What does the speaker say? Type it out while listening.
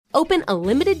Open a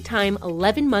limited-time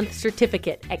 11-month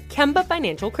certificate at Kemba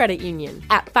Financial Credit Union.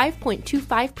 At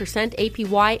 5.25%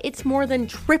 APY, it's more than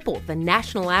triple the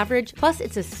national average, plus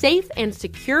it's a safe and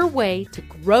secure way to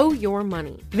grow your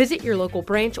money. Visit your local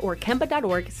branch or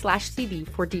kemba.org/CD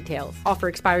for details. Offer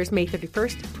expires May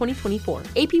 31st, 2024.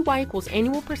 APY equals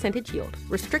annual percentage yield.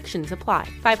 Restrictions apply.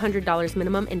 $500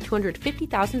 minimum and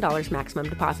 $250,000 maximum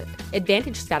deposit.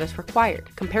 Advantage status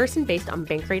required. Comparison based on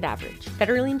bank rate average.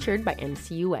 Federally insured by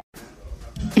NCUA.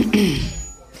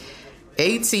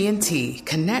 AT&T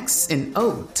connects an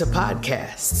ode to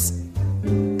podcasts.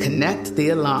 Connect the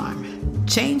alarm.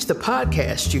 Change the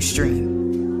podcast you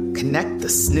stream. Connect the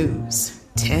snooze.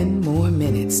 10 more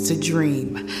minutes to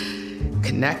dream.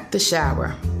 Connect the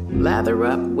shower. Lather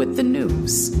up with the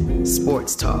news.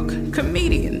 Sports talk,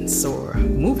 comedians, or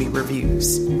movie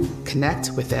reviews. Connect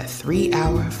with that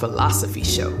 3-hour philosophy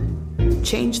show.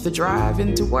 Change the drive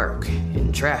into work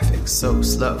in traffic so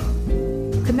slow.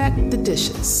 Connect the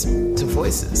dishes to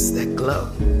voices that glow.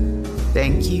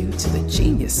 Thank you to the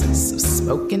geniuses of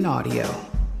spoken audio.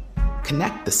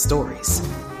 Connect the stories.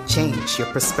 Change your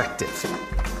perspective.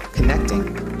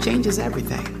 Connecting changes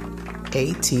everything.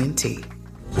 AT&T.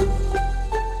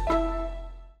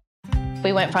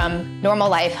 We went from normal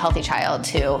life, healthy child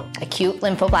to acute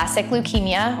lymphoblastic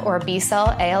leukemia, or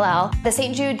B-cell ALL. The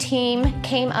St. Jude team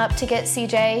came up to get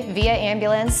CJ via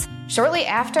ambulance. Shortly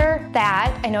after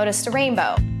that, I noticed a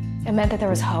rainbow. It meant that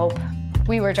there was hope.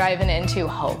 We were driving into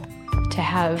hope. To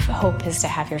have hope is to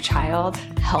have your child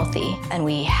healthy, and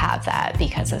we have that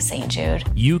because of St. Jude.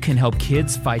 You can help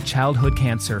kids fight childhood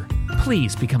cancer.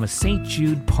 Please become a St.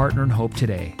 Jude Partner in Hope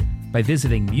today by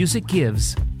visiting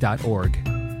musicgives.org.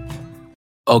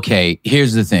 Okay,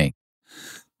 here's the thing.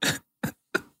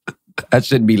 I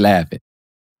shouldn't be laughing.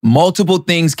 Multiple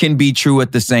things can be true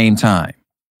at the same time.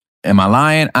 Am I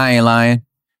lying? I ain't lying.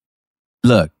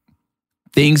 Look,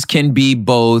 things can be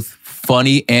both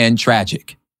funny and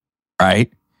tragic,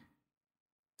 right?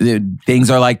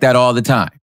 Things are like that all the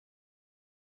time.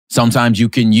 Sometimes you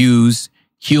can use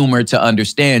humor to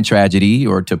understand tragedy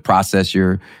or to process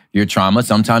your trauma.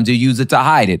 Sometimes you use it to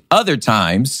hide it. Other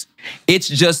times, it's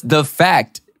just the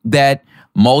fact that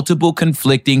multiple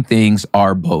conflicting things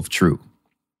are both true.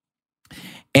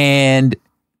 And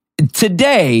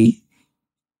today,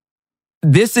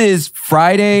 this is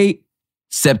Friday,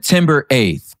 September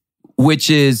 8th, which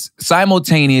is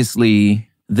simultaneously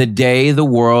the day the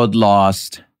world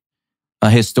lost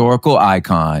a historical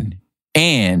icon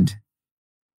and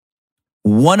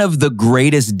one of the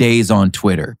greatest days on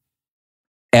Twitter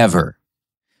ever.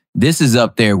 This is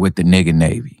up there with the nigga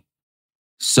Navy.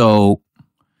 So,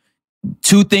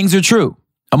 two things are true.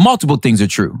 Multiple things are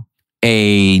true.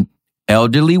 A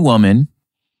elderly woman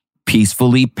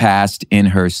peacefully passed in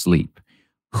her sleep,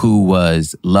 who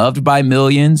was loved by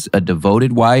millions, a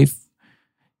devoted wife.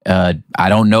 I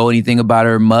don't know anything about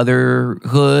her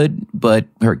motherhood, but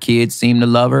her kids seem to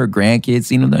love her. Her grandkids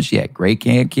seem to love her. She had great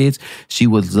grandkids. She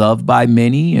was loved by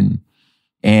many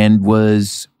and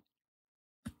was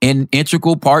an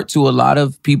integral part to a lot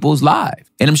of people's lives.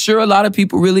 And I'm sure a lot of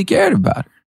people really cared about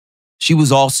her. She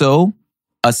was also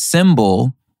a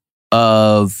symbol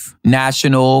of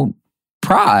national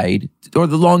pride, or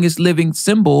the longest living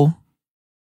symbol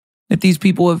that these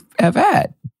people have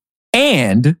had.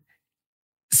 And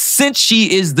since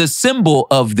she is the symbol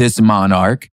of this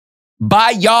monarch,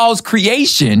 by y'all's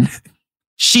creation,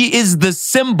 she is the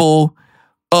symbol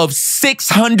of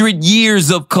 600 years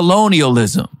of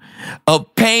colonialism,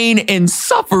 of pain and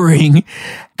suffering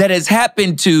that has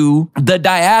happened to the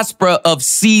diaspora of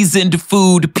seasoned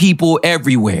food people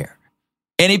everywhere.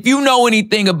 And if you know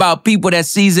anything about people that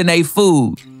season their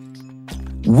food,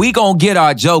 we gonna get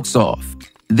our jokes off.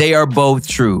 They are both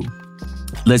true.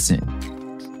 Listen,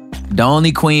 the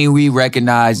only queen we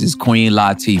recognize is Queen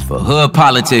Latifah. Hood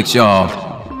politics, y'all.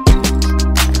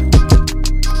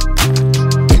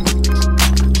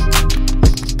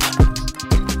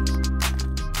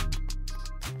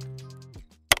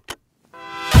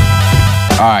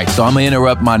 All right, so I'm gonna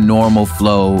interrupt my normal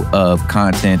flow of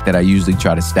content that I usually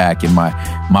try to stack in my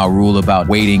rule about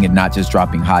waiting and not just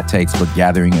dropping hot takes, but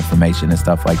gathering information and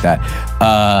stuff like that.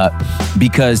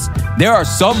 Because there are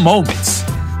some moments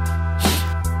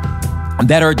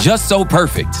that are just so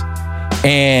perfect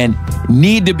and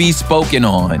need to be spoken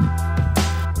on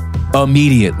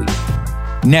immediately.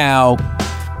 Now,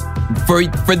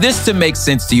 for this to make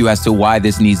sense to you as to why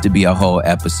this needs to be a whole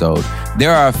episode,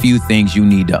 there are a few things you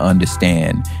need to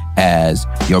understand as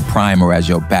your primer, as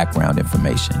your background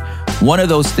information. One of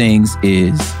those things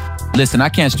is Listen, I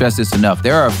can't stress this enough.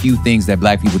 There are a few things that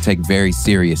black people take very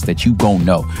serious that you gon'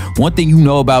 know. One thing you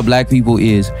know about black people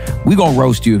is we gonna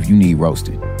roast you if you need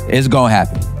roasted. It's gonna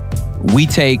happen. We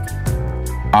take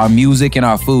our music and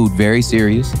our food very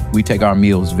serious. We take our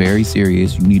meals very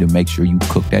serious. You need to make sure you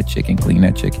cook that chicken, clean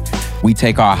that chicken. We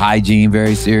take our hygiene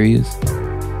very serious.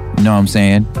 You know what I'm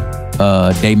saying?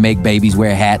 They make babies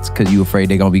wear hats because you're afraid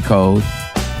they're gonna be cold.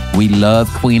 We love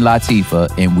Queen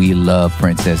Latifah and we love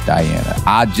Princess Diana.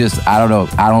 I don't know.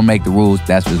 I don't make the rules.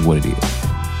 That's just what it is.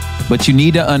 But you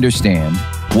need to understand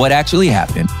what actually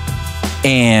happened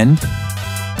and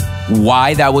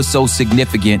why that was so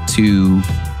significant to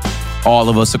all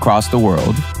of us across the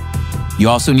world. You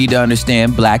also need to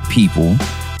understand black people,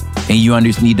 and you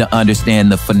need to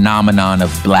understand the phenomenon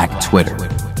of black Twitter.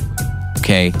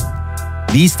 Okay?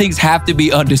 These things have to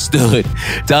be understood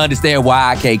to understand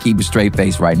why I can't keep a straight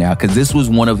face right now, because this was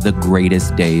one of the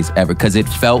greatest days ever, because it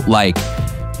felt like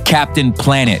Captain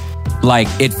Planet. Like,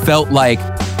 it felt like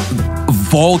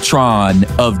Voltron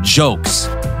of jokes,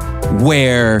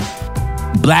 where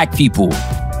black people,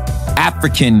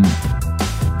 African,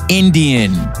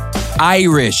 Indian,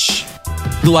 Irish,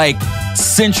 like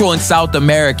Central and South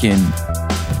American,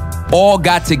 all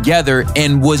got together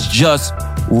and was just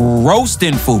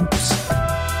roasting fools.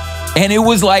 And it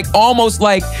was like almost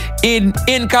like in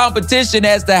competition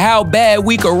as to how bad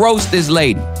we could roast this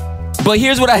lady. But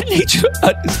here's what I need you to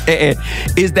understand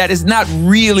is that it's not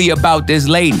really about this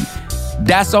lady.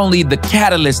 That's only the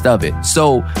catalyst of it.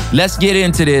 So let's get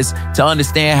into this to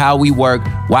understand how we work,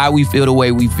 why we feel the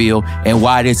way we feel, and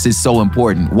why this is so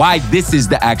important. Why this is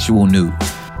the actual news.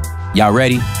 Y'all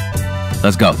ready?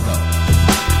 Let's go.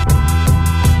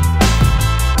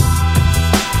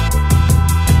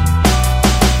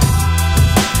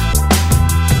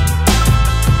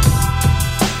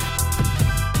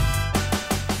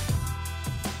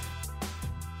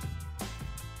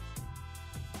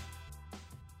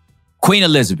 Queen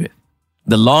Elizabeth,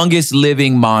 the longest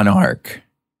living monarch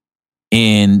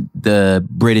in the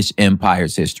British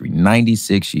Empire's history,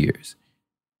 96 years.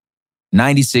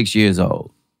 96 years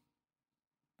old.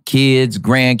 Kids,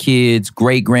 grandkids,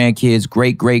 great-grandkids,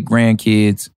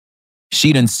 great-great-grandkids.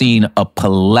 She done seen a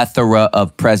plethora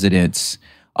of presidents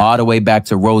all the way back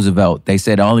to Roosevelt. They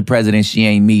said the only president she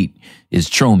ain't meet is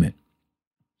Truman.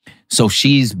 So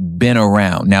she's been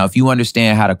around. Now, if you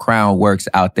understand how the crown works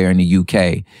out there in the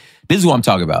UK, this is what I'm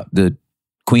talking about. The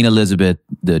Queen Elizabeth,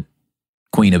 the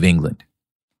Queen of England.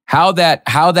 How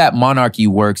that monarchy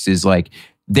works is like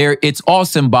it's all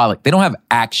symbolic. They don't have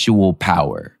actual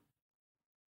power.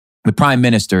 The prime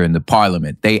minister and the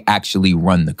parliament, they actually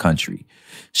run the country.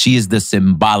 She is the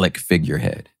symbolic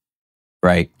figurehead,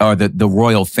 right? Or the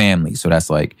royal family. So that's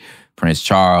like Prince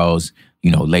Charles,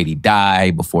 Lady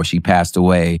Di before she passed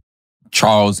away,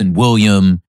 Charles and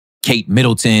William, Kate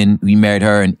Middleton, we married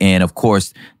her, and of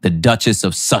course, the Duchess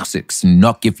of Sussex,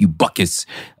 Nuck if you buckus,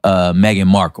 Meghan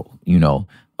Markle,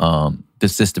 the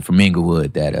sister from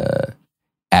Inglewood that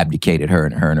abdicated her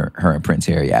and Prince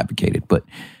Harry abdicated. But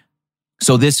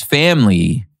so this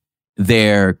family,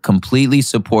 they're completely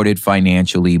supported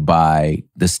financially by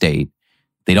the state.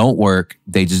 They don't work.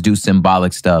 They just do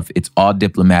symbolic stuff. It's all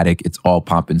diplomatic. It's all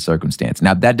pomp and circumstance.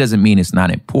 Now, that doesn't mean it's not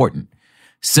important.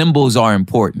 Symbols are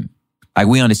important. Like,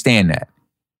 we understand that.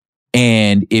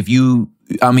 And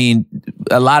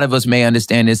a lot of us may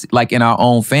understand this, like in our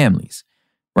own families,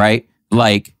 right?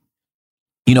 Like,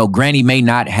 Granny may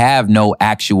not have no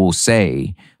actual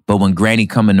say, but when Granny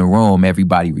come in the room,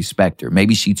 everybody respect her.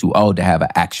 Maybe she too old to have an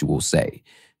actual say.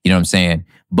 You know what I'm saying?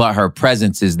 But her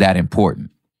presence is that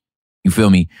important. You feel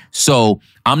me? So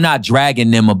I'm not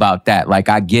dragging them about that. Like,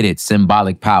 I get it,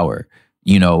 symbolic power,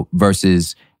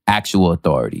 versus actual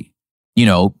authority.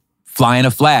 Flying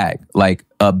a flag, like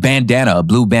a bandana, a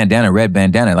blue bandana, red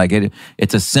bandana, like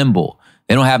it's a symbol.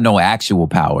 They don't have no actual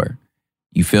power.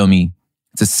 You feel me?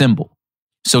 It's a symbol.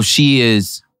 So she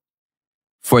is,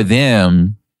 for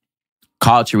them,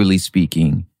 culturally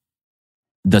speaking,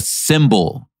 the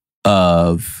symbol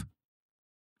of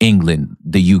England,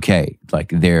 the UK, like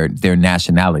their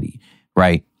nationality,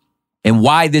 right? And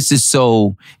why this is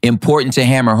so important to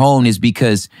hammer home is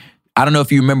because, I don't know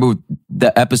if you remember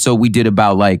the episode we did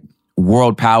about like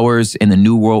world powers and the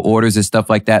new world orders and stuff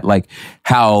like that, like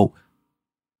how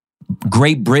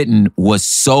Great Britain was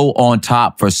so on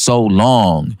top for so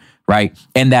long, right?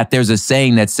 And that there's a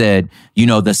saying that said,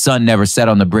 the sun never set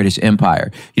on the British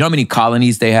Empire. You know how many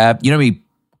colonies they have? You know how many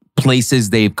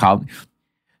places they've called?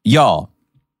 Y'all,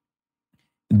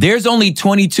 there's only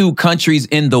 22 countries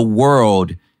in the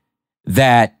world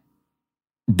that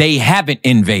they haven't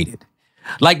invaded.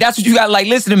 Like, that's what you got. Like,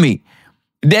 listen to me.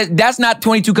 That's not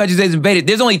 22 countries they invaded.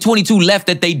 There's only 22 left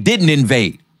that they didn't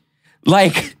invade.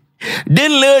 Like, this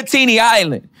little teeny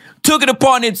island took it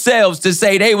upon themselves to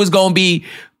say they was going to be,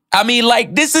 I mean,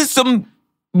 like, this is some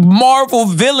Marvel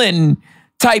villain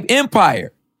type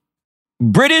empire.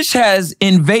 British has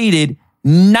invaded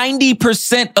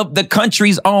 90% of the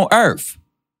countries on Earth.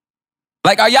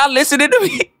 Like, are y'all listening to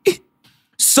me?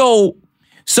 So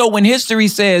when history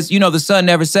says, you know, the sun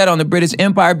never set on the British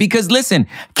Empire, because listen,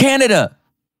 Canada,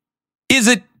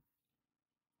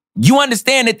 you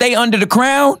understand that they under the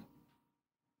crown?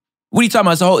 What are you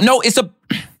talking about? No,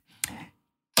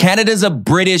 Canada's a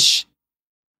British.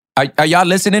 Are y'all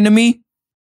listening to me?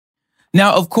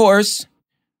 Now, of course,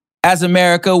 as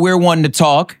America, we're one to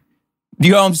talk.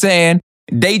 You know what I'm saying?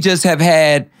 They just have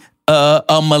had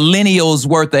a millennial's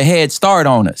worth of head start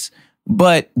on us.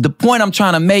 But the point I'm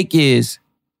trying to make is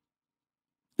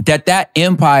that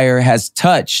empire has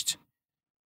touched,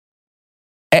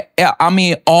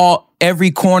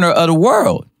 every corner of the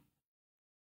world.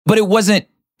 But it wasn't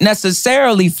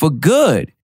necessarily for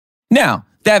good. Now,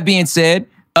 that being said,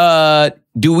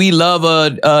 do we love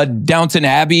a Downton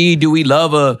Abbey? Do we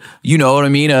love a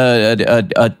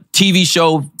TV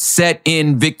show set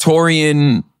in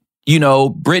Victorian,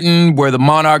 Britain, where the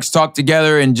monarchs talk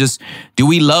together and just, do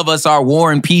we love us our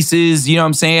War and Pieces? You know what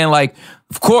I'm saying? Like,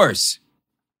 of course.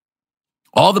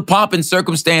 All the pomp and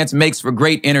circumstance makes for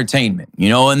great entertainment,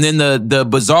 and then the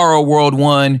Bizarro World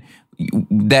one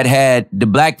that had the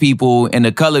black people and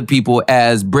the colored people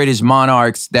as British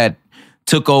monarchs that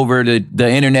took over the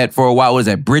internet for a while. Was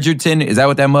that Bridgerton? Is that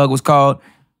what that mug was called?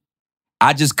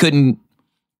 I don't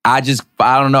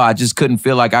know. I just couldn't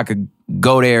feel like I could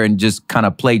go there and just kind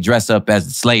of play dress up as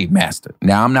the slave master.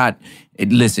 Now,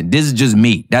 listen, this is just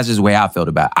me. That's just the way I felt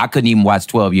about it. I couldn't even watch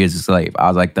 12 Years a Slave. I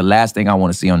was like, the last thing I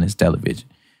want to see on this television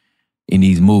in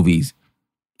these movies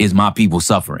is my people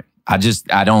suffering.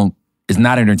 It's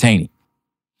not entertaining.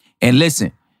 And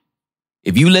listen,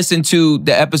 if you listen to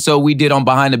the episode we did on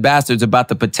Behind the Bastards about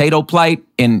the potato plight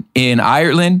in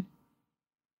Ireland,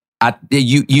 I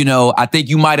think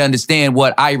you might understand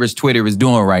what Irish Twitter is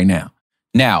doing right now.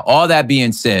 Now, all that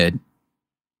being said,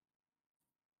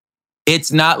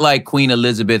 it's not like Queen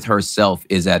Elizabeth herself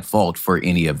is at fault for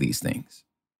any of these things.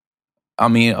 I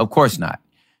mean, of course not.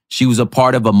 She was a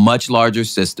part of a much larger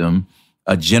system,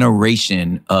 a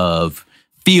generation of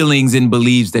feelings and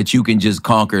beliefs that you can just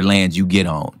conquer lands you get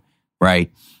on, right?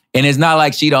 And it's not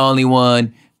like she the only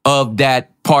one of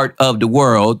that part of the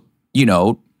world,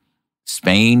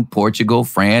 Spain, Portugal,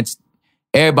 France,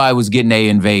 everybody was getting they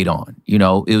invade on.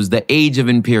 It was the age of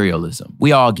imperialism.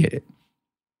 We all get it.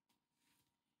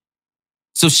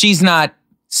 So she's not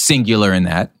singular in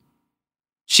that.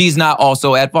 She's not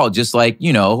also at fault. Just like,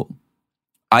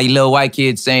 a little white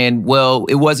kid saying, well,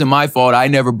 it wasn't my fault. I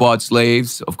never bought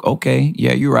slaves. Okay,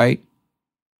 yeah, you're right.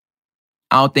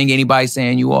 I don't think anybody's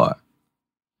saying you are.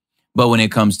 But when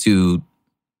it comes to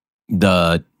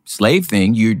the slave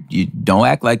thing, you don't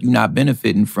act like you're not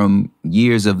benefiting from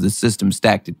years of the system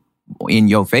stacked in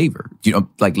your favor.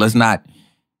 Let's not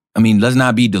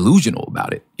be delusional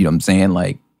about it. You know what I'm saying?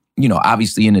 Like,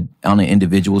 obviously on an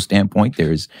individual standpoint,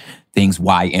 there's things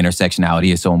why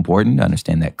intersectionality is so important. To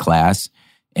understand that class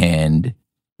and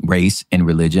race and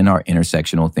religion are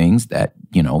intersectional things that,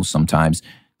 sometimes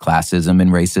classism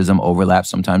and racism overlap.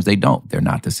 Sometimes they don't. They're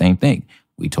not the same thing.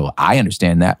 I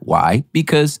understand that. Why?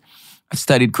 Because I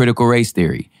studied critical race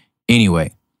theory.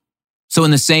 Anyway, so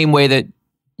in the same way that,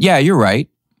 yeah, you're right.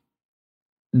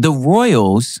 The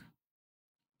royals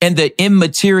and the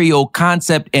immaterial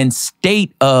concept and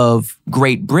state of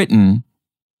Great Britain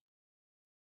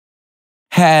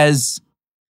has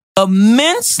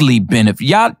immensely benefited.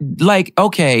 Y'all,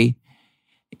 okay,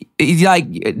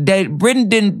 Britain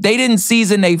didn't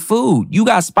season their food. You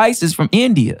got spices from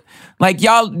India.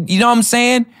 Y'all, you know what I'm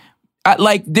saying?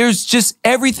 There's just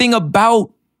everything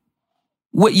about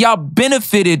what y'all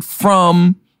benefited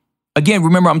from. Again,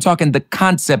 remember, I'm talking the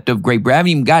concept of Great Britain. I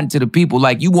haven't even gotten to the people.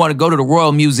 You want to go to the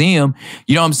Royal Museum,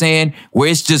 you know what I'm saying? Where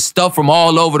it's just stuff from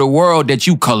all over the world that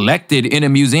you collected in a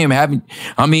museum.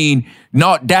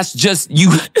 No, that's just,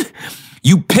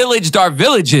 you pillaged our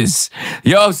villages.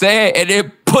 You know what I'm saying? And they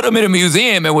put them in a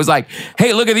museum and was like,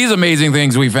 hey, look at these amazing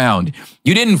things we found.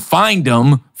 You didn't find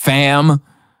them, fam.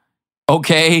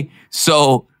 Okay?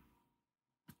 So,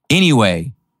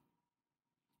 anyway,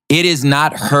 it is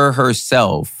not her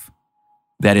herself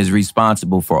that is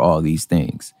responsible for all these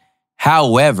things.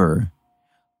 However,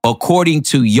 according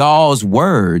to y'all's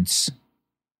words,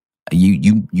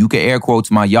 you can air quotes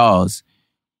my y'all's,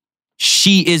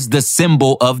 she is the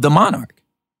symbol of the monarch.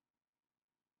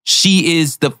 She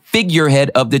is the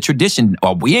figurehead of the tradition.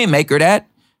 Oh, we ain't make her that.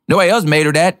 Nobody else made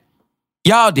her that.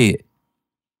 Y'all did.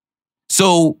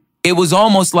 So it was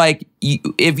almost like,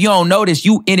 if you don't notice,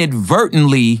 you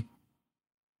inadvertently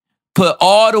put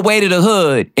all the weight of the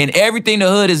hood and everything the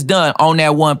hood has done on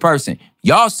that one person.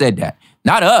 Y'all said that,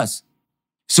 not us.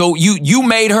 So you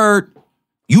made her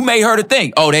to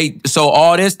think, so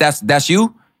all this, that's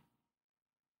you?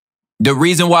 The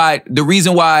reason why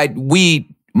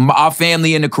our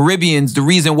family in the Caribbeans, the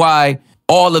reason why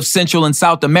all of Central and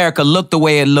South America look the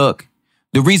way it look,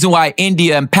 the reason why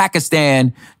India and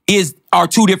Pakistan are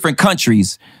two different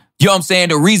countries. You know what I'm saying?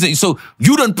 The reason, so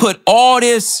you done put all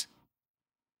this,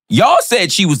 y'all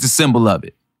said she was the symbol of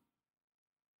it.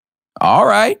 All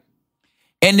right.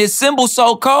 And this symbol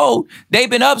so cold, they've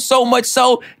been up so much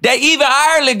so that even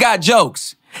Ireland got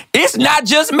jokes. It's not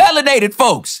just melanated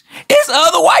folks. It's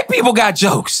other white people got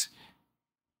jokes.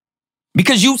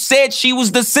 Because you said she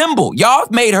was the symbol. Y'all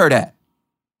made her that.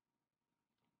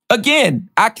 Again,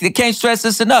 I can't stress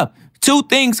this enough. Two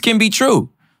things can be true.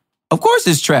 Of course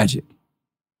it's tragic.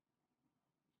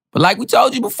 But like we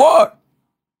told you before,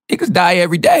 niggas die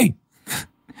every day.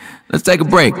 Let's take a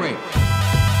break.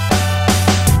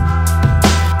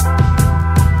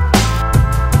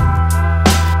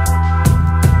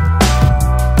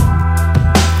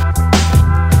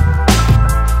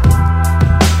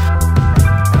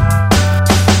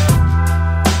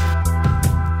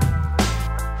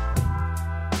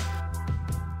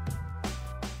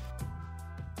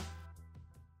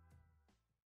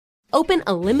 Open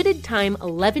a limited-time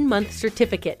 11-month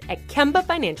certificate at Kemba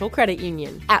Financial Credit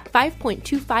Union. At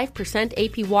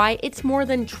 5.25% APY, it's more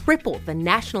than triple the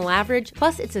national average,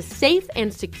 plus it's a safe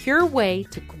and secure way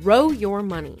to grow your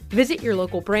money. Visit your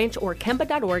local branch or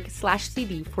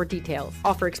kemba.org/CD for details.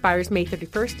 Offer expires May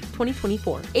 31st,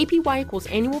 2024. APY equals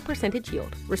annual percentage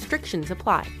yield. Restrictions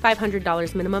apply.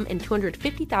 $500 minimum and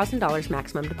 $250,000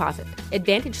 maximum deposit.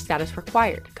 Advantage status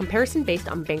required. Comparison based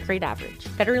on bank rate average.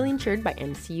 Federally insured by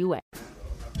NCUA.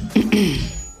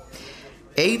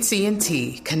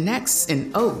 AT&T connects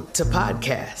an ode to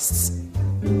podcasts.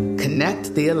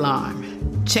 Connect the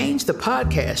alarm. Change the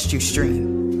podcast you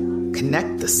stream.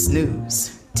 Connect the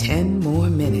snooze. 10 more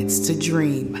minutes to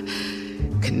dream.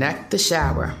 Connect the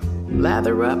shower.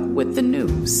 Lather up with the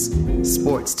news.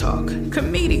 Sports talk,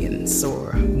 comedians,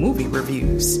 or movie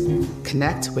reviews.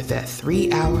 Connect with that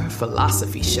 3-hour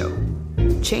philosophy show.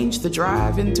 Change the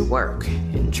drive into work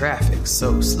in traffic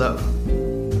so slow.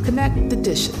 Connect the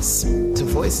dishes to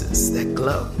voices that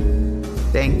glow.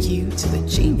 Thank you to the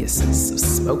geniuses of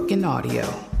spoken audio.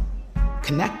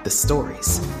 Connect the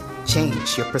stories.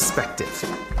 Change your perspective.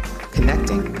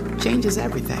 Connecting changes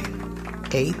everything.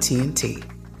 AT&T.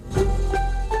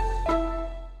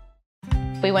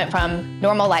 We went from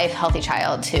normal life, healthy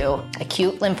child to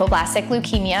acute lymphoblastic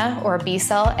leukemia, or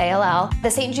B-cell ALL.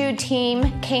 The St. Jude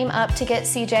team came up to get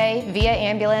CJ via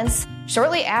ambulance.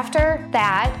 Shortly after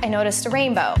that, I noticed a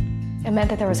rainbow. It meant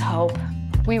that there was hope.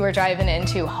 We were driving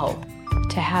into hope.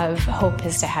 To have hope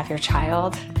is to have your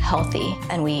child healthy,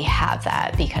 and we have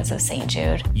that because of St.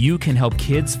 Jude. You can help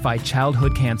kids fight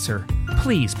childhood cancer.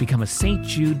 Please become a St.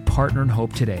 Jude Partner in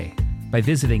Hope today by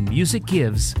visiting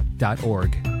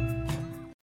musicgives.org.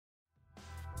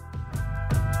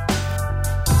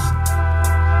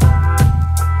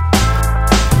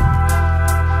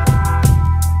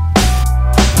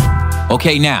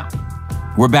 Okay, now,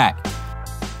 we're back.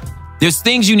 There's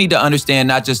things you need to understand,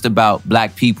 not just about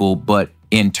Black people, but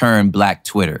in turn, Black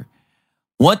Twitter.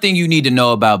 One thing you need to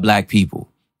know about Black people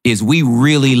is we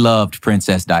really loved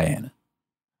Princess Diana.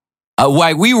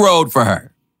 We rode for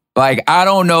her. I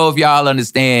don't know if y'all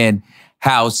understand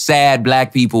how sad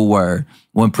Black people were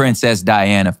when Princess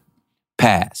Diana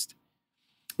passed.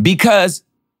 Because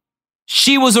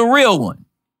she was a real one.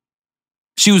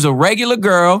 She was a regular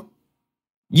girl.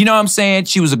 You know what I'm saying?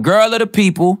 She was a girl of the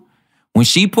people. When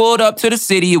she pulled up to the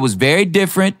city, it was very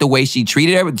different the way she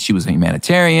treated everything. She was a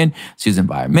humanitarian. She was an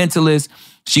environmentalist.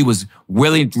 She was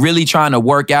really, really trying to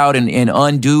work out and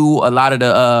undo a lot of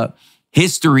the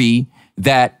history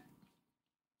that,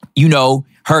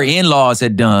 her in-laws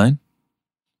had done.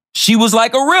 She was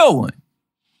like a real one.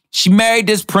 She married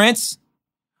this prince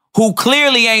who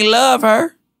clearly ain't love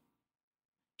her.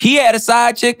 He had a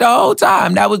side chick the whole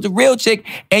time. That was the real chick.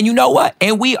 And you know what?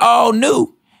 And we all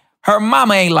knew her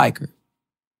mama ain't like her.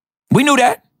 We knew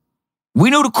that.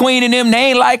 We knew the queen and them, they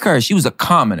ain't like her. She was a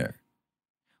commoner.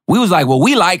 We was like, well,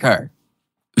 we like her.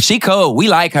 She cool. We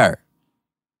like her.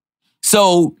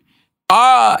 So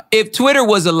if Twitter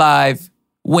was alive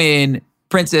when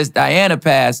Princess Diana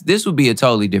passed, this would be a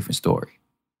totally different story.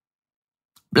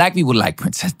 Black people like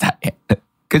Princess Diana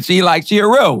because she a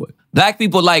real one. Black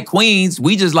people like queens.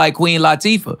 We just like Queen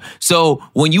Latifah. So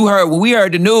when we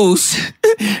heard the news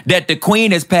that the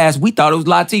queen has passed, we thought it was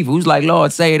Latifah. We was like,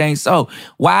 Lord, say it ain't so.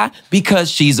 Why?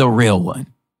 Because she's a real one.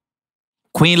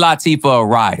 Queen Latifah, a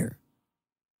rider.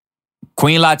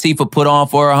 Queen Latifah put on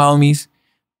for her homies.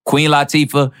 Queen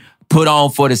Latifah put on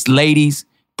for the ladies,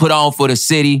 put on for the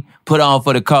city, put on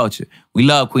for the culture. We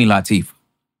love Queen Latifah.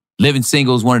 Living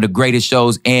Single is one of the greatest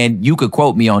shows, and you could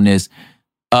quote me on this.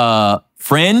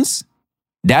 Friends,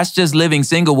 that's just Living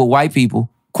Single with white people.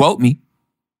 Quote me.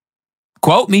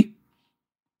 Quote me.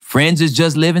 Friends is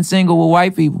just Living Single with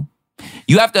white people.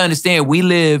 You have to understand, we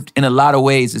lived in a lot of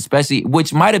ways, especially,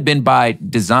 which might have been by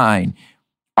design.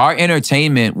 Our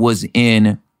entertainment was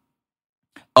in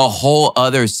a whole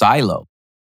other silo.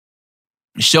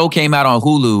 The show came out on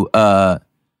Hulu,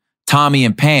 Tommy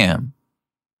and Pam.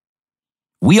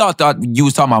 We all thought you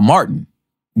was talking about Martin.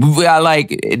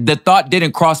 The thought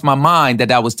didn't cross my mind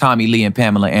that was Tommy Lee and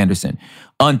Pamela Anderson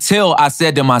until I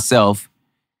said to myself,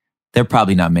 they're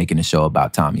probably not making a show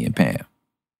about Tommy and Pam.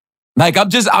 Like, I'm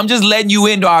just letting you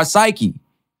into our psyche.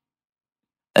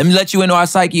 Let me let you into our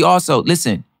psyche also.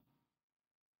 Listen,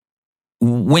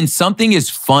 when something is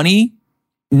funny,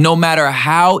 no matter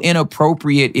how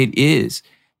inappropriate it is,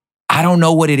 I don't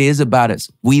know what it is about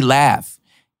us. We laugh.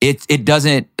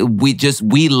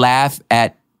 We laugh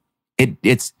at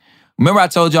it. Remember I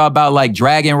told y'all about like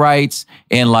dragon rights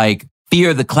and like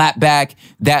fear of the clapback,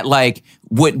 that like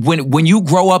when you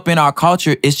grow up in our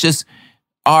culture, it's just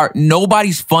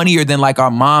nobody's funnier than like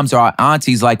our moms or our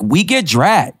aunties. Like, we get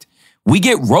dragged, we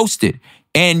get roasted,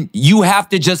 and you have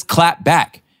to just clap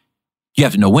back. You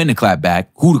have to know when to clap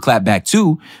back, who to clap back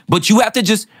to, but you have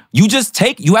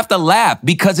to laugh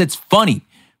because it's funny,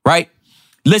 right?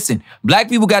 Listen, black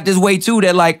people got this way too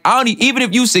that like, even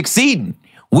if you succeeding,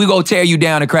 we go tear you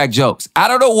down and crack jokes. I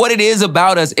don't know what it is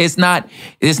about us. It's not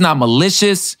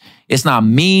malicious. It's not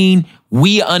mean.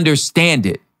 We understand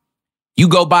it. You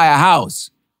go buy a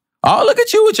house. Oh, look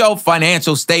at you with your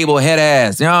financial stable head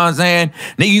ass. You know what I'm saying?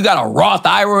 Nigga, you got a Roth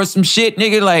IRA or some shit,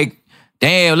 nigga. Like,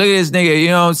 damn, look at this nigga. You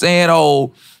know what I'm saying?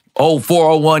 Oh,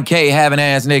 401k having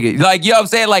ass nigga. Like, you know what I'm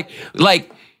saying?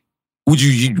 Like, would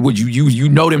you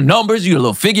know them numbers? You a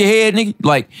little figurehead, nigga?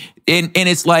 Like, and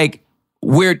it's like,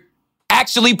 we're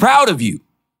actually proud of you.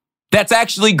 That's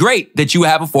actually great that you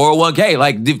have a 401k.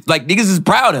 Like niggas is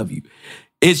proud of you.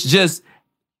 It's just,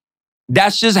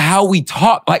 that's just how we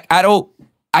talk. Like, I don't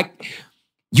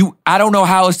know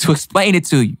how else to explain it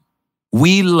to you.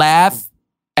 We laugh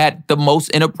at the most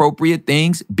inappropriate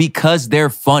things because they're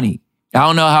funny. I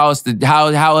don't know how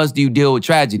else do you deal with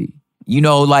tragedy? You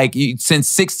know, like, since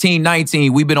 16,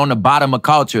 19, we've been on the bottom of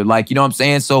culture. Like, you know what I'm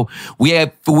saying? So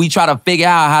we try to figure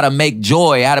out how to make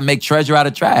joy, how to make treasure out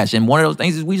of trash. And one of those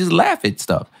things is we just laugh at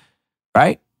stuff,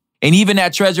 right? And even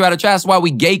that treasure out of trash, that's why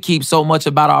we gatekeep so much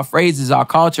about our phrases, our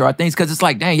culture, our things, because it's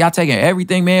like, dang, y'all taking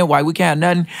everything, man. Why we can't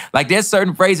have nothing? Like, there's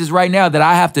certain phrases right now that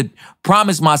I have to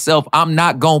promise myself I'm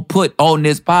not going to put on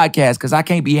this podcast because I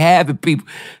can't be having people.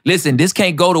 Listen, this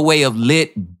can't go the way of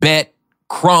lit, bet,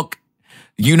 crunk,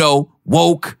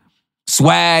 woke,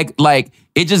 swag. Like,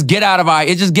 it just get out of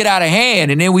hand,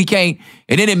 and then we can't,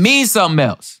 and then it means something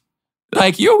else.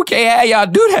 Like, we can't have y'all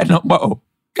do that no more.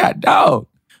 God dog.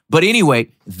 But anyway,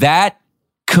 that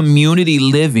community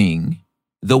living,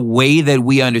 the way that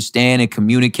we understand and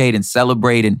communicate and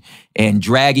celebrate and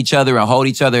drag each other and hold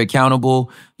each other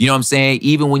accountable, you know what I'm saying?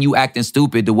 Even when you acting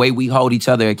stupid, the way we hold each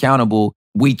other accountable,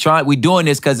 we doing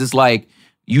this because it's like,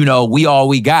 we all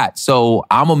we got. So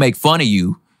I'm going to make fun of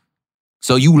you.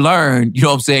 So you learn, you know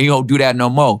what I'm saying? You don't do that no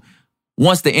more.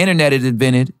 Once the internet is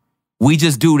invented, we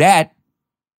just do that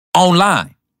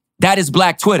online. That is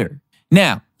Black Twitter.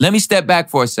 Now, let me step back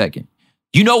for a second.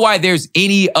 You know why there's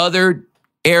any other,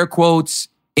 air quotes,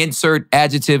 insert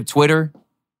adjective Twitter?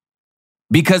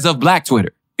 Because of Black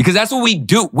Twitter. Because that's what we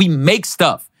do. We make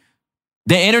stuff.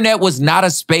 The internet was not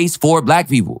a space for Black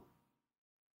people.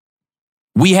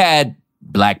 We had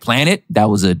Black Planet. That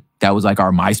was like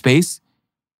our MySpace.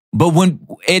 But when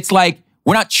it's like,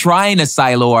 we're not trying to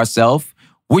silo ourselves.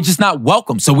 We're just not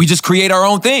welcome. So we just create our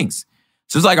own things.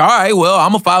 So it's like, all right, well,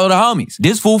 I'm going to follow the homies.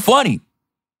 This fool funny.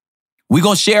 We're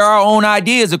going to share our own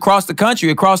ideas across the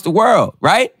country, across the world,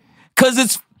 right?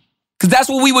 Because that's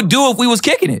what we would do if we was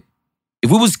kicking it.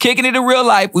 If we was kicking it in real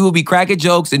life, we would be cracking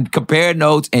jokes and comparing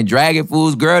notes and dragging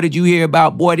fools. Girl, did you hear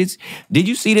about, did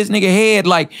you see this nigga head?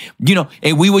 Like,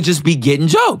 and we would just be getting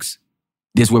jokes.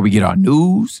 This is where we get our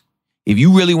news. If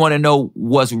you really want to know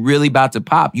what's really about to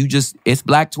pop, it's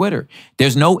Black Twitter.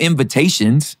 There's no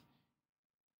invitations.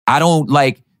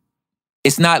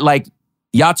 It's not like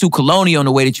y'all too colonial in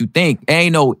the way that you think. There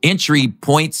ain't no entry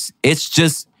points. It's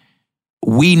just,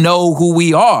 we know who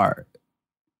we are.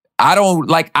 I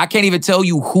can't even tell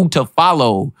you who to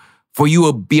follow for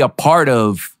you to be a part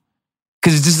of,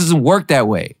 because it just doesn't work that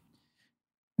way.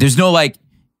 There's no like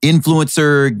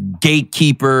influencer,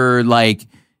 gatekeeper, like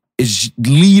is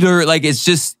leader. Like it's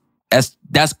just,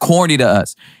 that's corny to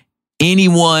us.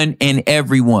 Anyone and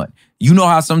everyone. You know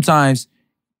how sometimes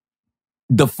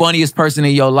the funniest person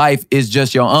in your life is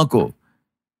just your uncle.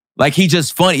 Like he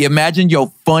just funny. Imagine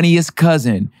your funniest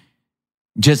cousin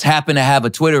just happened to have a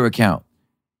Twitter account.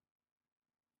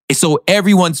 So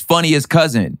everyone's funniest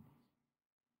cousin.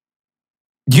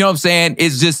 You know what I'm saying?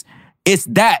 It's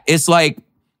that. It's like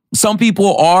some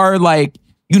people are like,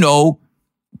 you know,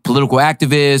 political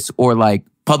activists or like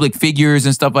public figures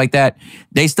and stuff like that.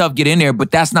 They stuff get in there, but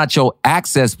that's not your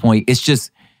access point. It's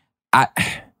just,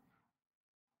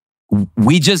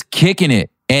 we just kicking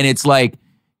it. And it's like,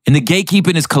 and the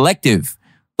gatekeeping is collective.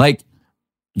 Like,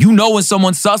 you know when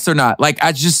someone's sus or not. Like,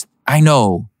 I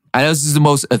know this is the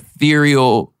most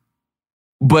ethereal,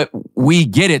 but we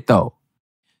get it though.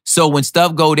 So when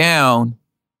stuff go down,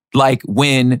 like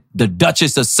when the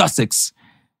Duchess of Sussex,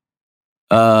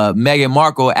 Meghan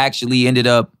Markle actually ended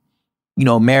up, you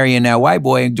know, marrying that white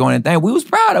boy and joining the thing, we was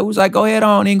proud. I was like, go ahead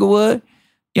on, Inglewood.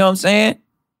 You know what I'm saying?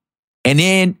 And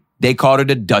then they called her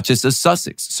the Duchess of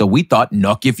Sussex. So we thought,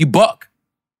 nuck if you buck.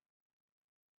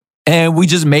 And we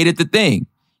just made it the thing.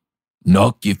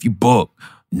 Nuck if you buck.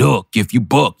 Nuck if you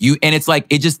buck. And it's like,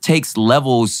 it just takes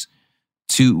levels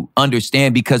to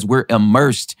understand because we're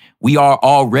immersed. We are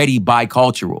already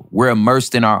bicultural. We're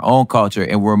immersed in our own culture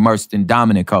and we're immersed in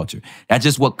dominant culture. That's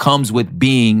just what comes with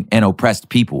being an oppressed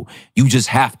people. You just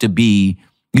have to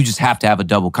have a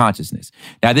double consciousness.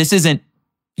 Now, this isn't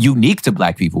unique to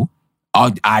Black people.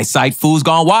 I cite Fools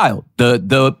Gone Wild,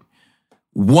 the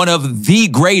one of the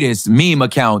greatest meme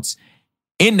accounts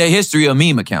in the history of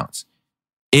meme accounts.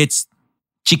 It's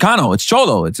Chicano, it's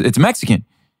Cholo, it's Mexican.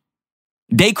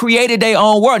 They created their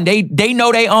own world. They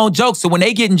know their own jokes. So when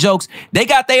they getting jokes, they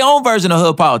got their own version of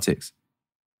hood politics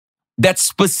that's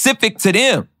specific to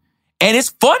them. And it's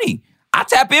funny. I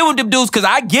tap in with them dudes because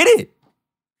I get it.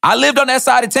 I lived on that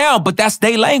side of town, but that's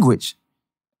their language.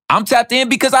 I'm tapped in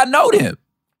because I know them.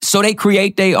 So they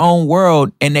create their own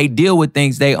world and they deal with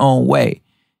things their own way.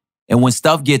 And when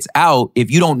stuff gets out, if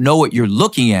you don't know what you're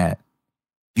looking at,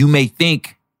 you may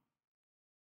think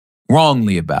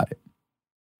wrongly about it.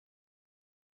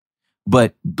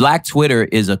 But Black Twitter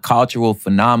is a cultural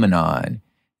phenomenon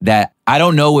that I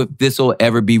don't know if this will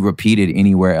ever be repeated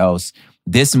anywhere else.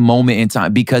 This moment in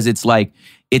time, because it's like,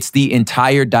 it's the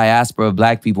entire diaspora of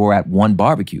Black people are at one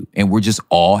barbecue and we're just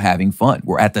all having fun.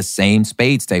 We're at the same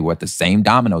spades table, we're at the same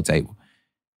domino table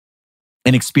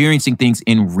and experiencing things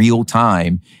in real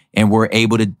time. And we're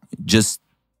able to just,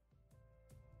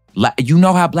 you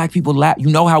know how Black people laugh. You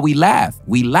know how we laugh.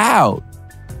 We loud.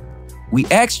 We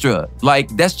extra. Like,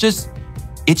 it's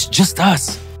just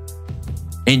us.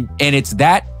 And it's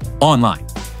that online.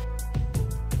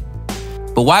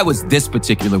 But why was this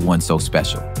particular one so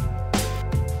special?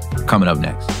 Coming up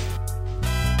next.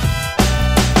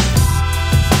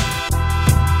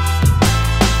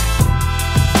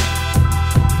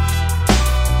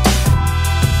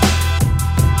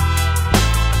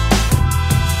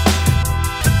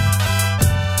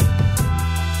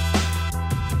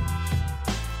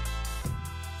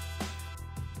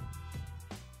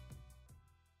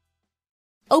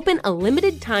 Open a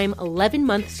limited-time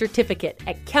 11-month certificate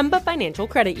at Kemba Financial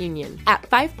Credit Union. At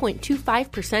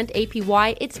 5.25%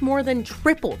 APY, it's more than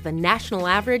triple the national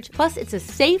average, plus it's a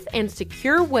safe and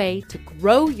secure way to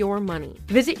grow your money.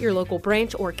 Visit your local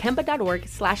branch or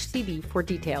kemba.org/cb for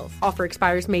details. Offer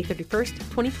expires May 31st,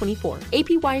 2024.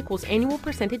 APY equals annual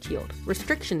percentage yield.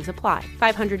 Restrictions apply.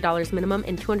 $500 minimum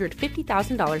and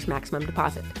 $250,000 maximum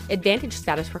deposit. Advantage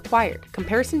status required.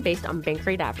 Comparison based on bank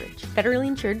rate average. Federally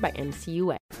insured by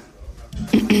NCUA.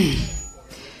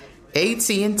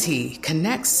 AT&T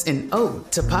connects an ode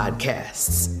to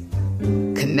podcasts.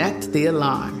 Connect the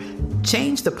alarm.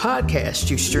 Change the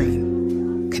podcast you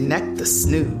stream. Connect the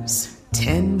snooze.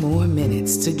 10 more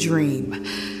minutes to dream.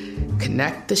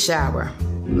 Connect the shower.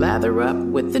 Lather up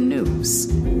with the news.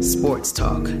 Sports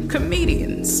talk,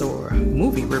 comedians, or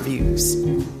movie reviews.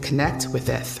 Connect with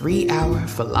that 3-hour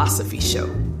philosophy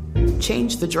show.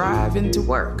 Change the drive into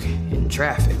work in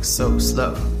traffic so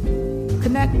slow.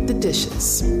 Connect the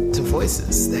dishes to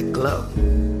voices that glow.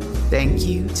 Thank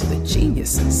you to the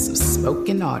geniuses of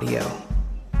spoken audio.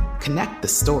 Connect the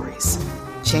stories.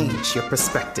 Change your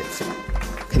perspective.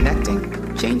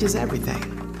 Connecting changes everything.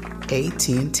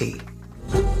 AT&T.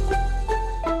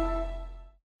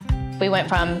 We went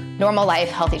from normal life,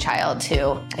 healthy child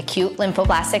to acute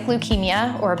lymphoblastic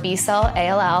leukemia or B-cell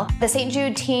ALL. The St.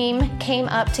 Jude team came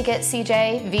up to get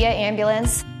CJ via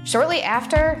ambulance. Shortly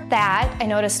after that, I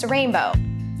noticed a rainbow.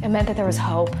 It meant that there was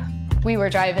hope. We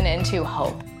were driving into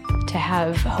hope. To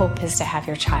have hope is to have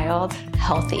your child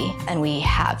healthy, and we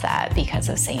have that because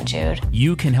of St. Jude.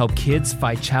 You can help kids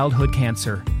fight childhood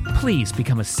cancer. Please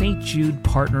become a St. Jude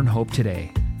Partner in Hope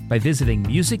today by visiting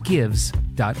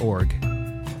musicgives.org.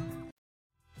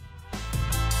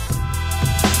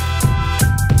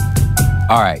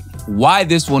 All right. Why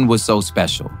this one was so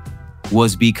special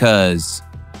was because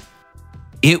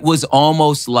it was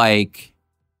almost like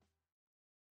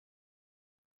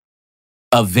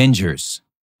Avengers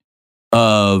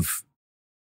of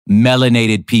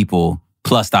melanated people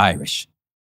plus the Irish.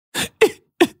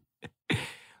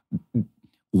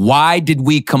 Why did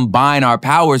we combine our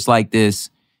powers like this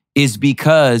is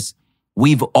because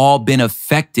we've all been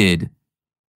affected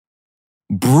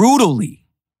brutally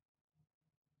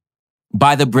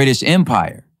by the British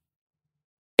Empire.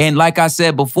 And like I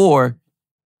said before,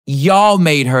 y'all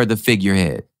made her the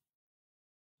figurehead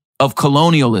of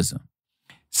colonialism.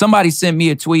 Somebody sent me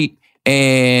a tweet,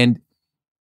 and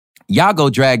y'all go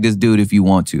drag this dude if you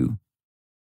want to.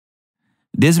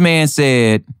 This man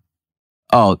said,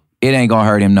 oh, it ain't gonna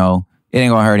hurt him, no. It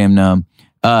ain't gonna hurt him, none.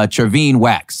 Trevine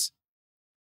Wax.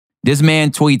 This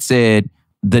man tweet said,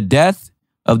 the death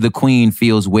of the Queen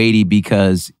feels weighty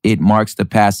because it marks the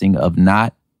passing of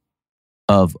not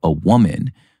of a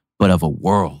woman, but of a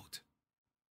world.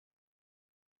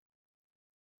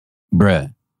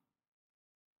 Bruh.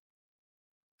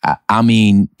 I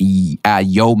mean,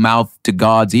 your mouth to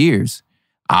God's ears.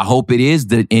 I hope it is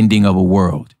the ending of a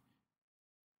world.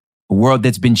 A world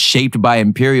that's been shaped by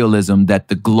imperialism, that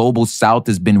the global South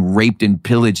has been raped and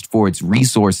pillaged for its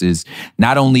resources.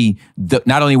 Not only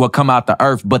what come out the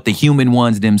earth, but the human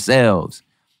ones themselves.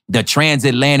 The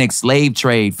transatlantic slave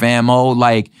trade, famo.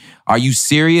 Like, are you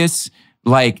serious?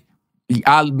 Like,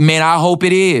 I hope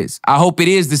it is. I hope it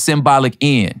is the symbolic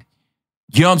end.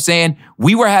 You know what I'm saying?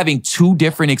 We were having two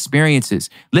different experiences.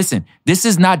 Listen, this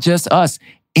is not just us.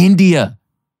 India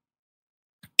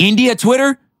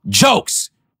Twitter, jokes.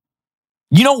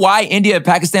 You know why India and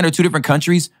Pakistan are two different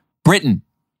countries? Britain.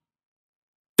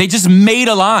 They just made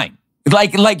a line.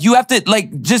 Like you have to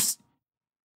just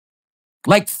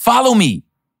follow me.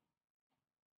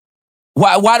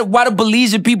 Why do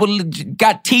Belizean people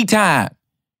got tea time?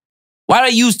 Why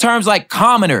do they use terms like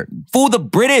commoner? Fool the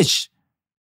British.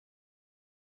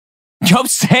 You know what I'm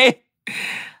saying?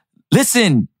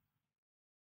 Listen,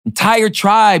 entire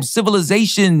tribes,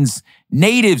 civilizations,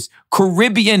 natives,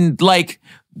 Caribbean, like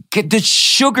the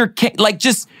sugar cane, like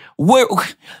just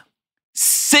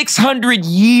 600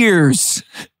 years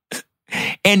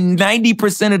and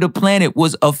 90% of the planet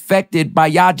was affected by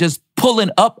y'all just pulling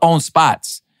up on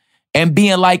spots and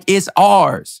being like, it's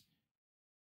ours.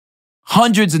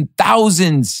 Hundreds and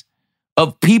thousands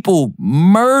of people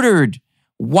murdered,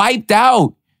 wiped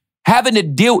out, having to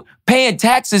deal, paying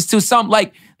taxes to something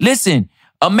like, listen,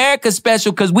 America's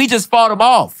special because we just fought them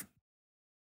off.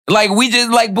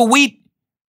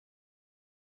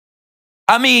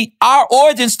 Our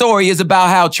origin story is about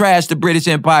how trash the British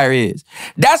Empire is.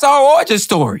 That's our origin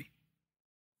story.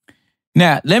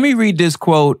 Now, let me read this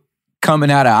quote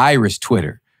coming out of Irish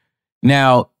Twitter.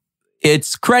 Now,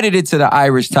 it's credited to the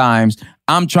Irish Times.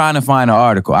 I'm trying to find an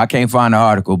article. I can't find the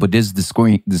article, but this is the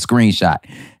screenshot.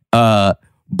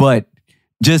 But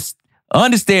just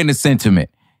understand the sentiment.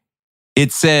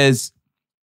 It says,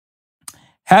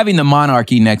 having the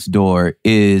monarchy next door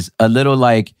is a little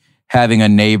like having a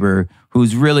neighbor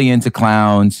who's really into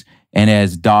clowns and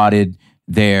has dotted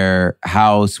their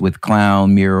house with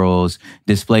clown murals,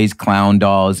 displays clown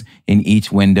dolls in each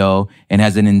window, and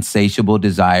has an insatiable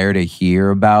desire to hear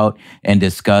about and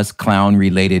discuss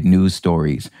clown-related news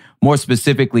stories. More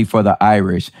specifically for the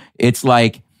Irish, it's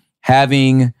like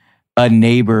having a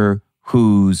neighbor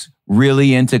who's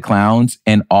really into clowns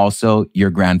and also your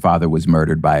grandfather was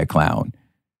murdered by a clown.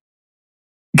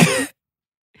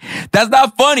 That's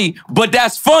not funny, but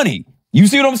that's funny. You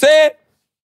see what I'm saying?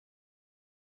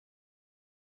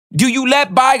 Do you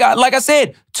let bygone? Like I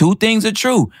said, two things are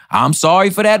true. I'm sorry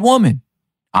for that woman.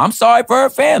 I'm sorry for her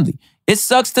family. It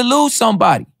sucks to lose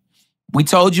somebody. We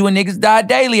told you a Niggas Die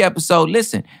Daily episode.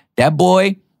 Listen, that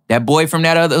boy from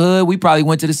that other hood, we probably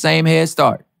went to the same Head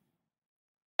Start.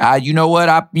 You know what?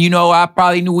 I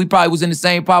probably knew we probably was in the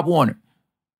same Pop Warner.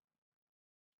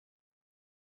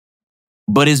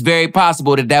 But it's very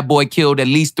possible that boy killed at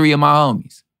least 3 of my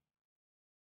homies.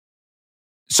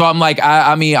 So I'm like,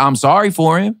 I'm sorry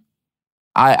for him.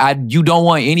 You don't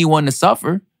want anyone to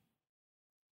suffer.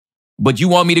 But you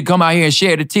want me to come out here and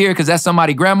share the tear because that's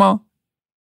somebody's grandma?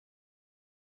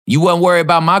 You wasn't worried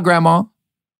about my grandma.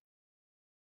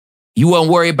 You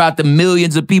wasn't worried about the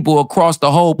millions of people across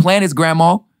the whole planet's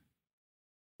grandma.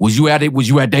 Was you at it? Was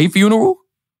you at their funeral?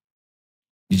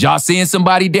 Did y'all seeing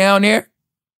somebody down there?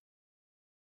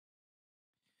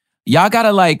 Y'all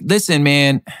gotta listen,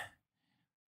 man.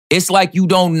 It's like you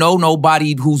don't know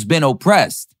nobody who's been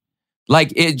oppressed.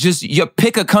 You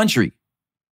pick a country.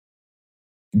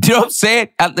 Do you know what I'm saying?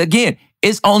 Again,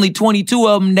 it's only 22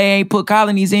 of them they ain't put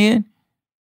colonies in.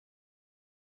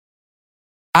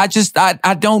 I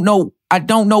don't know. I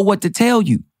don't know what to tell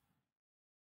you.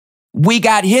 We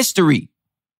got history.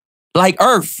 Like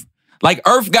Earth. Like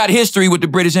Earth got history with the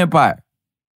British Empire.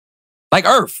 Like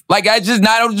Earth. I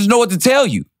don't just know what to tell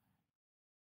you.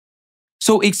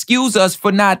 So excuse us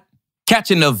for not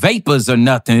catching the vapors or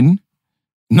nothing.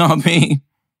 Know what I mean?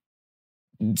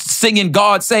 Singing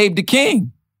God Save the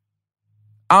King.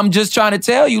 I'm just trying to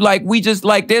tell you,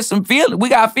 there's some feeling. We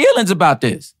got feelings about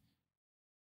this.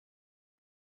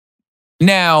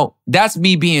 Now, that's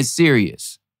me being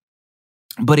serious.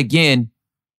 But again,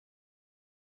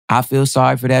 I feel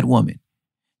sorry for that woman.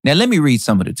 Now, let me read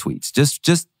some of the tweets,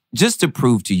 just to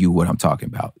prove to you what I'm talking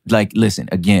about. Listen,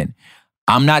 again,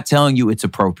 I'm not telling you it's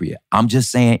appropriate. I'm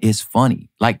just saying it's funny.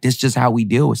 This is just how we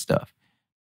deal with stuff.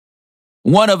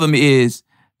 One of them is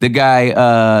the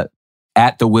guy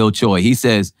at the Will Choi. He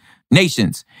says,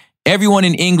 nations, everyone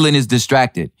in England is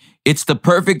distracted. It's the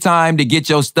perfect time to get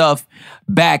your stuff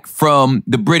back from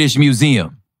the British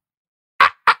Museum.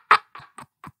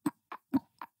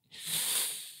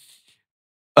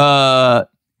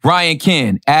 Ryan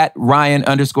Ken, at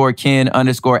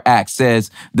Ryan_Ken_Act says,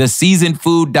 the seasoned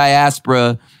food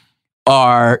diaspora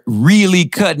are really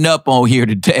cutting up on here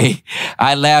today.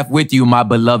 I laugh with you, my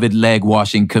beloved leg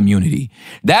washing community.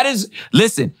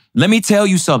 Listen, let me tell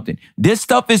you something. This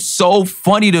stuff is so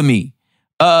funny to me.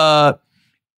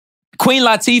 Queen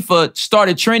Latifah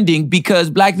started trending because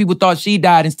black people thought she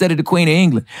died instead of the Queen of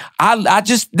England.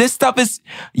 This stuff is,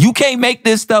 you can't make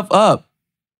this stuff up.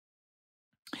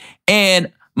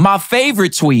 And my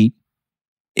favorite tweet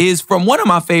is from one of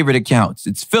my favorite accounts.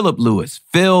 It's Philip Lewis,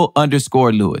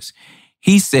 Phil_Lewis.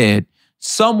 He said,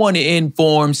 someone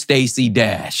inform Stacey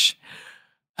Dash.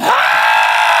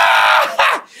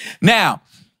 Now,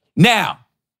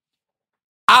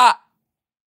 I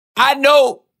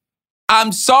know,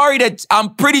 I'm sorry that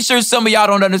I'm pretty sure some of y'all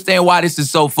don't understand why this is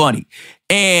so funny.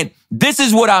 And this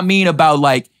is what I mean about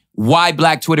why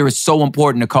Black Twitter is so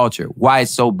important to culture, why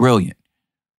it's so brilliant.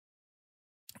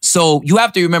 So you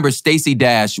have to remember Stacey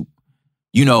Dash,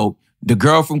 the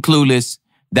girl from Clueless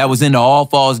that was in the All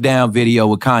Falls Down video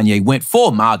with Kanye, went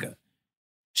full MAGA.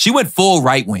 She went full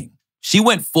right wing. She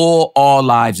went full All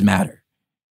Lives Matter.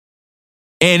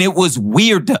 And it was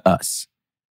weird to us.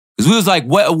 Because we was like,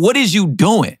 what is you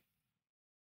doing?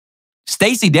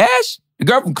 Stacey Dash, the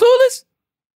girl from Clueless?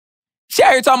 She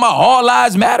out here talking about All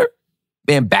Lives Matter?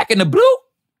 And Back in the Blue?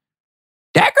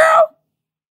 That girl?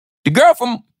 The girl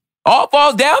from All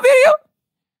Falls Down video?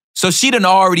 So she done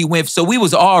already went, so we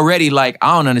was already I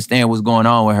don't understand what's going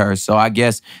on with her. So I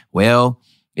guess,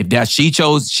 if that she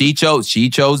chose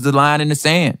the line in the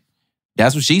sand.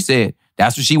 That's what she said.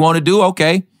 That's what she want to do.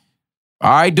 Okay. All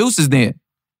right, deuces then.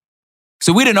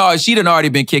 So she done already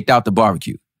been kicked out the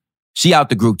barbecue. She out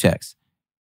the group text.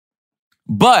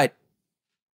 But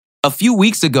a few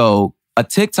weeks ago, a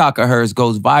TikTok of hers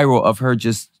goes viral of her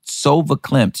just so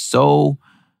verklempt, so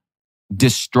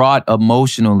distraught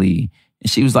emotionally. And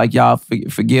she was like, y'all,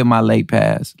 forgive my late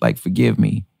past. Forgive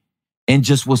me. And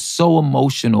just was so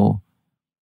emotional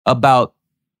about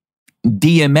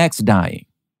DMX dying.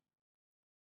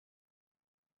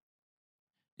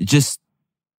 Just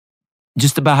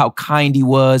about how kind he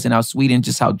was and how sweet and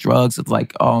just how drugs is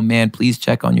oh man, please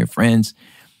check on your friends.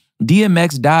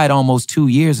 DMX died almost 2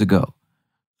 years ago.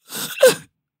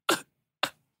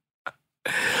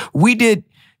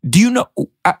 Do you know,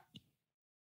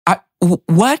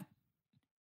 what?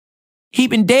 He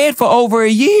been dead for over a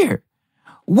year.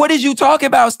 What is you talking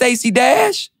about, Stacey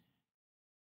Dash?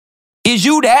 Is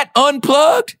you that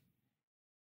unplugged?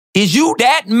 Is you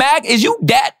that Is you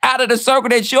that out of the circle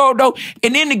that you don't know?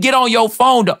 And then to get on your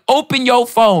phone, to open your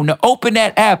phone, to open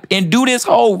that app and do this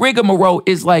whole rigmarole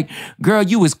is girl,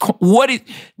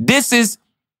 this is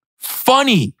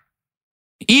funny.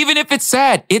 Even if it's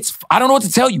sad, I don't know what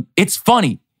to tell you. It's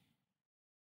funny.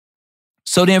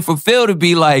 So then for Phil to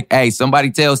be like, hey,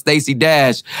 somebody tell Stacey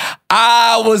Dash,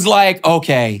 I was like,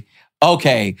 okay,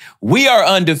 we are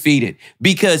undefeated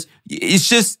because it's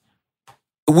just,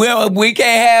 we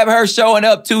can't have her showing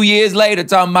up 2 years later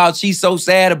talking about she's so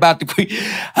sad about the Queen.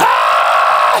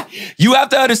 You have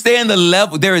to understand the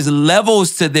level. There is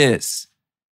levels to this.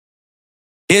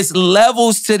 It's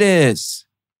levels to this.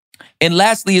 And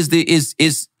lastly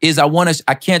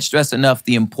I can't stress enough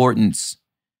the importance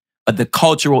of the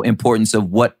cultural importance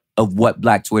of what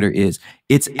Black Twitter is.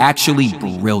 It's actually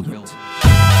brilliant.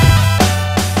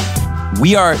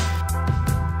 We are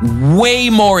way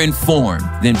more informed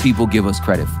than people give us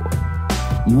credit for.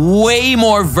 Way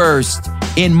more versed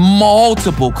in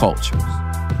multiple cultures,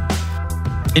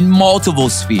 in multiple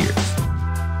spheres.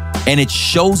 And it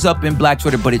shows up in Black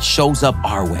Twitter, but it shows up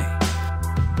our way.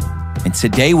 And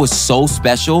today was so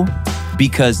special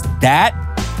because that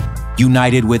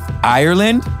united with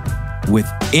Ireland, with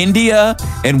India,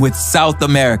 and with South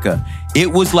America.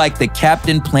 It was like the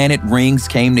Captain Planet rings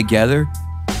came together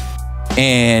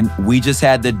and we just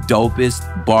had the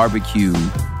dopest barbecue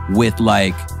with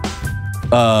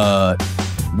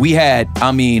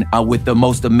with the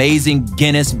most amazing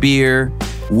Guinness beer,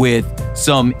 with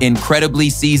some incredibly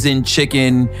seasoned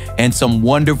chicken and some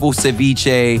wonderful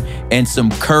ceviche and some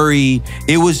curry.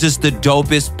 It was just the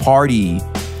dopest party.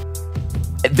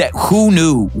 That who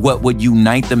knew what would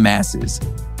unite the masses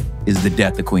is the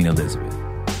death of Queen Elizabeth.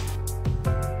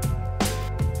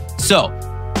 So,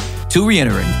 to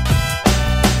reiterate,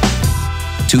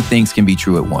 two things can be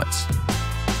true at once.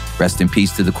 Rest in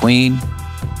peace to the Queen.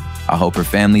 I hope her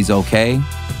family's okay.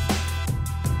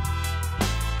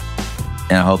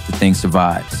 And I hope the thing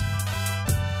survives.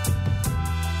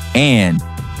 And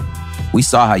we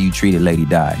saw how you treated Lady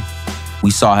Di.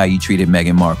 We saw how you treated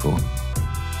Meghan Markle.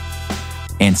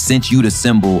 And since you the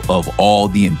symbol of all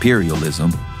the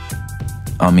imperialism,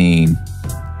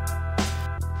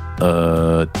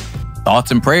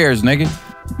 thoughts and prayers, nigga.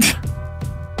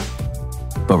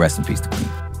 But rest in peace to Queen.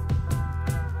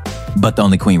 But the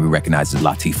only Queen we recognize is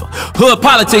Latifah. Hood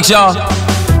politics, y'all.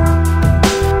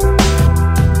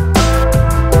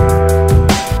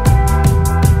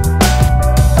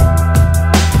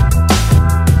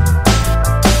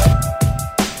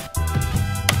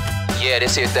 Yeah,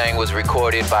 this here thing was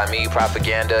recorded by me,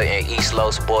 Propaganda, in East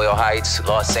Los Boyle Heights,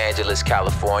 Los Angeles,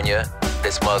 California.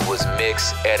 This mug was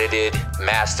mixed, edited,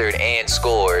 mastered, and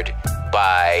scored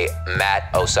by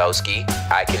Matt Osowski.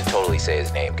 I can totally say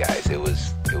his name, guys. It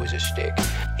was a shtick.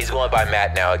 He's going by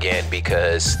Matt now again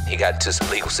because he got into some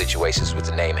legal situations with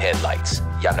the name Headlights.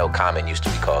 Y'all know Common used to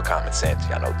be called Common Sense.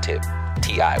 Y'all know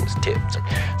T.I. was Tip.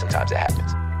 Sometimes it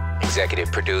happens.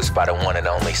 Executive produced by the one and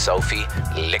only Sophie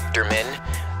Lichterman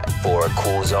for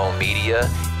Cool Zone Media,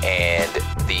 and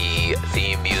the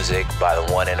theme music by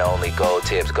the one and only Gold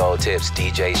Tips,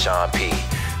 DJ Sean P.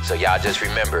 So y'all just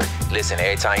remember, listen,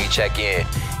 every time you check in,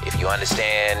 if you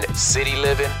understand city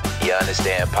living, you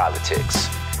understand politics.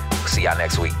 See y'all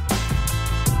next week.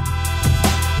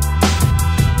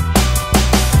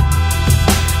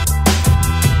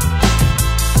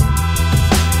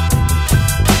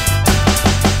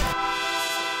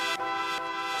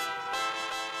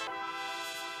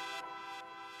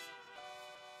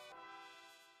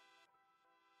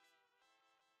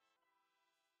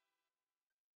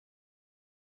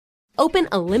 Open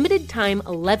a limited-time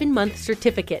 11-month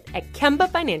certificate at Kemba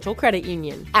Financial Credit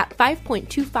Union. At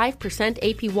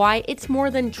 5.25% APY, it's more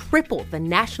than triple the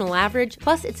national average,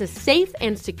 plus it's a safe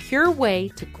and secure way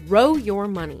to grow your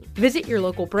money. Visit your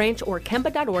local branch or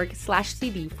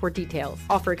kemba.org/CD for details.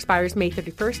 Offer expires May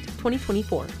 31st,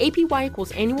 2024. APY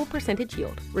equals annual percentage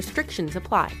yield. Restrictions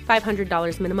apply.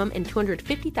 $500 minimum and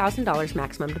 $250,000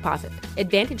 maximum deposit.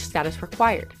 Advantage status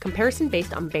required. Comparison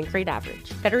based on bank rate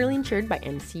average. Federally insured by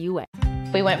NCUA.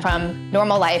 We went from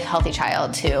normal life, healthy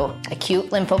child to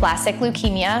acute lymphoblastic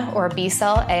leukemia or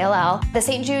B-cell ALL. The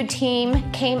St. Jude team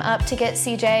came up to get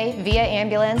CJ via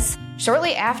ambulance.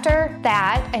 Shortly after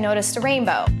that, I noticed a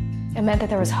rainbow. It meant that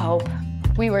there was hope.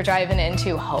 We were driving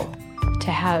into hope.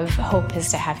 To have hope is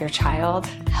to have your child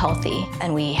healthy,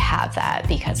 and we have that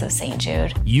because of St.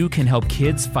 Jude. You can help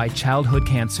kids fight childhood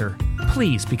cancer.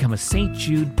 Please become a St.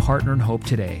 Jude Partner in Hope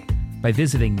today by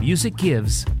visiting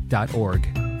musicgives.org.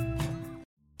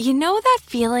 You know that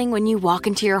feeling when you walk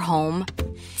into your home,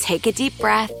 take a deep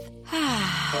breath,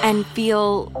 and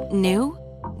feel new?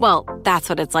 Well, that's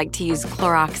what it's like to use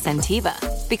Clorox Scentiva.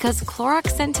 Because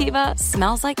Clorox Scentiva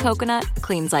smells like coconut,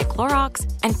 cleans like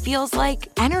Clorox, and feels like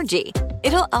energy.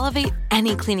 It'll elevate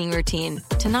any cleaning routine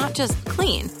to not just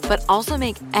clean, but also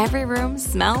make every room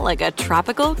smell like a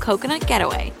tropical coconut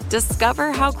getaway.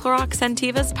 Discover how Clorox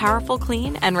Scentiva's powerful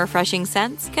clean and refreshing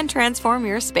scents can transform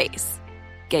your space.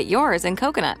 Get yours in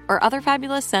coconut or other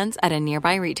fabulous scents at a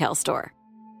nearby retail store.